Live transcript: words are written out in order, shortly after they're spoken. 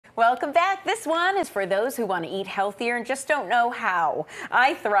Welcome back. This one is for those who want to eat healthier and just don't know how.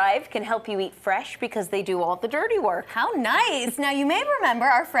 iThrive can help you eat fresh because they do all the dirty work. How nice. Now, you may remember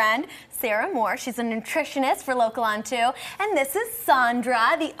our friend Sarah Moore. She's a nutritionist for Local On 2. And this is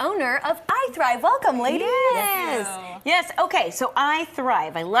Sandra, the owner of iThrive. Welcome, ladies. Yes. Yes. Okay, so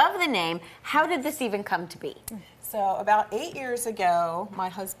iThrive. I love the name. How did this even come to be? So about 8 years ago, my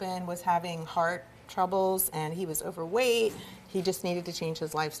husband was having heart troubles and he was overweight. He just needed to change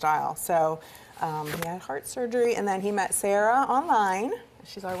his lifestyle. So he had heart surgery, and then he met Sarah online.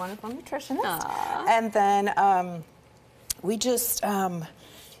 She's our wonderful nutritionist. Aww. And then we just,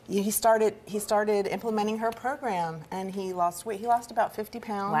 he started implementing her program, and he lost weight. He lost about 50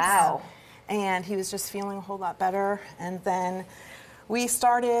 pounds. Wow. And he was just feeling a whole lot better. And then we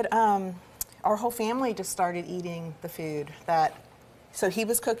started, our whole family just started eating the food that. So he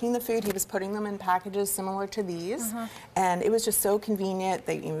was cooking the food, he was putting them in packages similar to these, and it was just so convenient.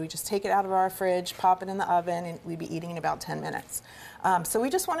 We just take it out of our fridge, pop it in the oven, and we'd be eating in about 10 minutes. So we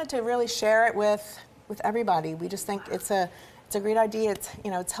just wanted to really share it with everybody. We just think it's a great idea.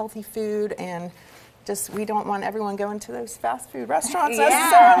 It's healthy food, and just we don't want everyone going to those fast food restaurants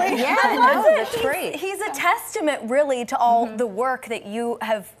necessarily. Yeah, no, that's great. He's a testament, really, to all the work that you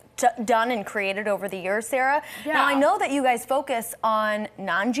have done and created over the years, Sarah. Yeah. Now, I know that you guys focus on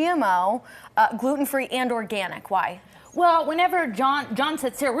non-GMO, gluten-free, and organic. Why? Well, whenever John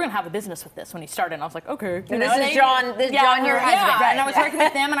said, Sarah, we're going to have a business with this when he started, and I was like, okay. And this is John, your husband. Yeah, and I was working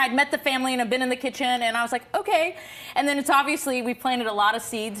with them, and I'd met the family, and I'd been in the kitchen, and I was like, okay. And then it's obviously, we planted a lot of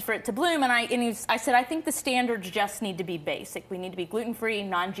seeds for it to bloom, and I said, I think the standards just need to be basic. We need to be gluten-free,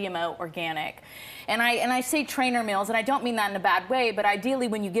 non-GMO, organic. And I say trainer meals, and I don't mean that in a bad way, but ideally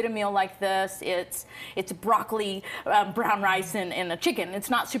when you get a meal like this, it's broccoli, brown rice, and a chicken. It's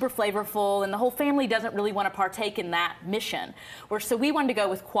not super flavorful, and the whole family doesn't really want to partake in that mission. So we wanted to go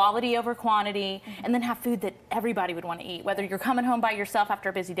with quality over quantity, and then have food that everybody would want to eat, whether you're coming home by yourself after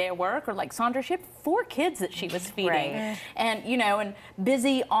a busy day at work, or like Sandra, she had 4 kids that she was feeding. Right. And and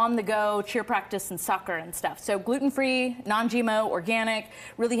busy on the go, cheer practice and soccer and stuff. So gluten-free, non-GMO, organic,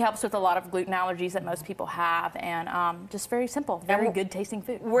 really helps with a lot of gluten allergies that most people have, and just very simple, very good tasting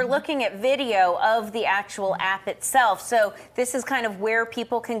food. We're looking at video of the actual app itself. So this is kind of where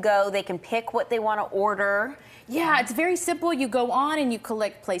people can go. They can pick what they want to order. Yeah, it's very simple. You go on and you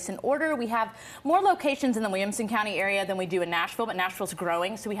place an order. We have more locations in the Williamson County area than we do in Nashville, but Nashville's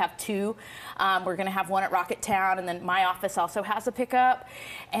growing, so we have 2. We're going to have one at Rocketown, and then my office also has a pickup.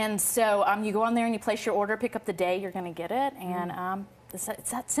 And so you go on there and you place your order, pick up the day you're going to get it, and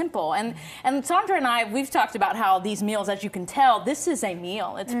it's that simple. And Sandra and I, we've talked about how these meals, as you can tell, this is a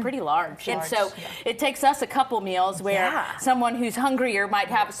meal. It's pretty large. And so it takes us a couple meals where someone who's hungrier might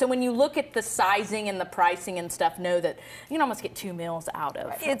have. So when you look at the sizing and the pricing and stuff, know that you can almost get 2 meals out of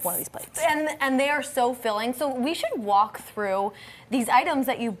one of these plates. And they are so filling. So we should walk through these items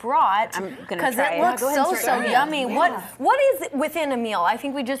that you brought, because it looks so yummy. Yeah. What is within a meal? I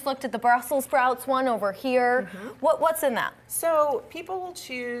think we just looked at the Brussels sprouts one over here. What's in that? So people will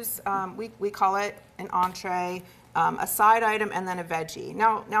choose, we call it an entree, a side item, and then a veggie.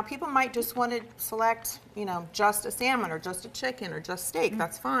 Now people might just want to select, just a salmon or just a chicken or just steak.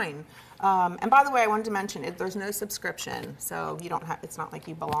 That's fine. And by the way, I wanted to mention there's no subscription, so you don't have. It's not like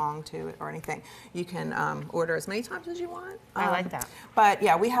you belong to it or anything. You can order as many times as you want. I like that. But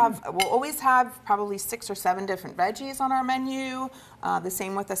yeah, we'll always have probably 6 or 7 different veggies on our menu. The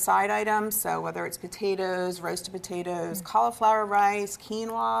same with the side items. So whether it's potatoes, roasted potatoes, cauliflower rice,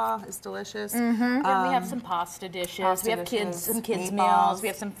 quinoa is delicious. And we have some pasta dishes. We have some kids meals. We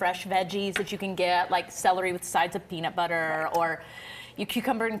have some fresh veggies that you can get, like celery with sides of peanut butter, or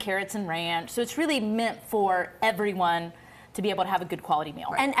cucumber and carrots and ranch. So it's really meant for everyone to be able to have a good quality meal.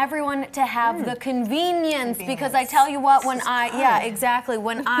 And everyone to have the convenience, because I tell you what, when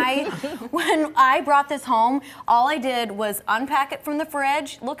when I brought this home, all I did was unpack it from the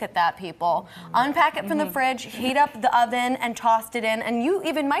fridge. Look at that, people. Unpack it from the fridge, heat up the oven, and tossed it in. And you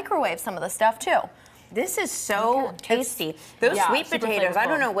even microwave some of the stuff too. This is so tasty. Those sweet potatoes, I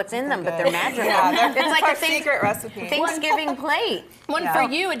don't know what's in them, but they're magical. It's like a secret recipe. Thanksgiving plate. For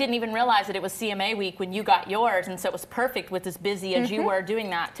you, I didn't even realize that it was CMA week when you got yours, and so it was perfect with as busy as you were doing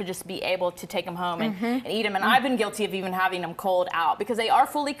that to just be able to take them home and eat them. And I've been guilty of even having them cold out, because they are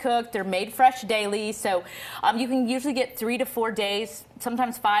fully cooked. They're made fresh daily, so you can usually get 3 to 4 days,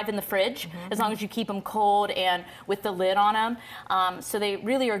 sometimes 5 in the fridge, as long as you keep them cold and with the lid on them. So they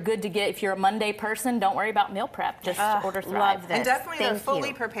really are good to get if you're a Monday person. don't worry about meal prep. Just order Thrive. Love this. And definitely they're Thank fully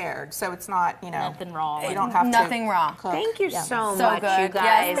you. prepared, so it's not, you know, Nothing raw. you don't have Nothing to raw. cook. Thank you so So much, good. you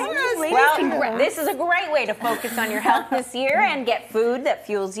guys. Yes. Well, this is a great way to focus on your health this year and get food that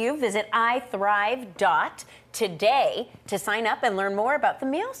fuels you. Visit iThrive.today to sign up and learn more about the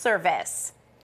meal service.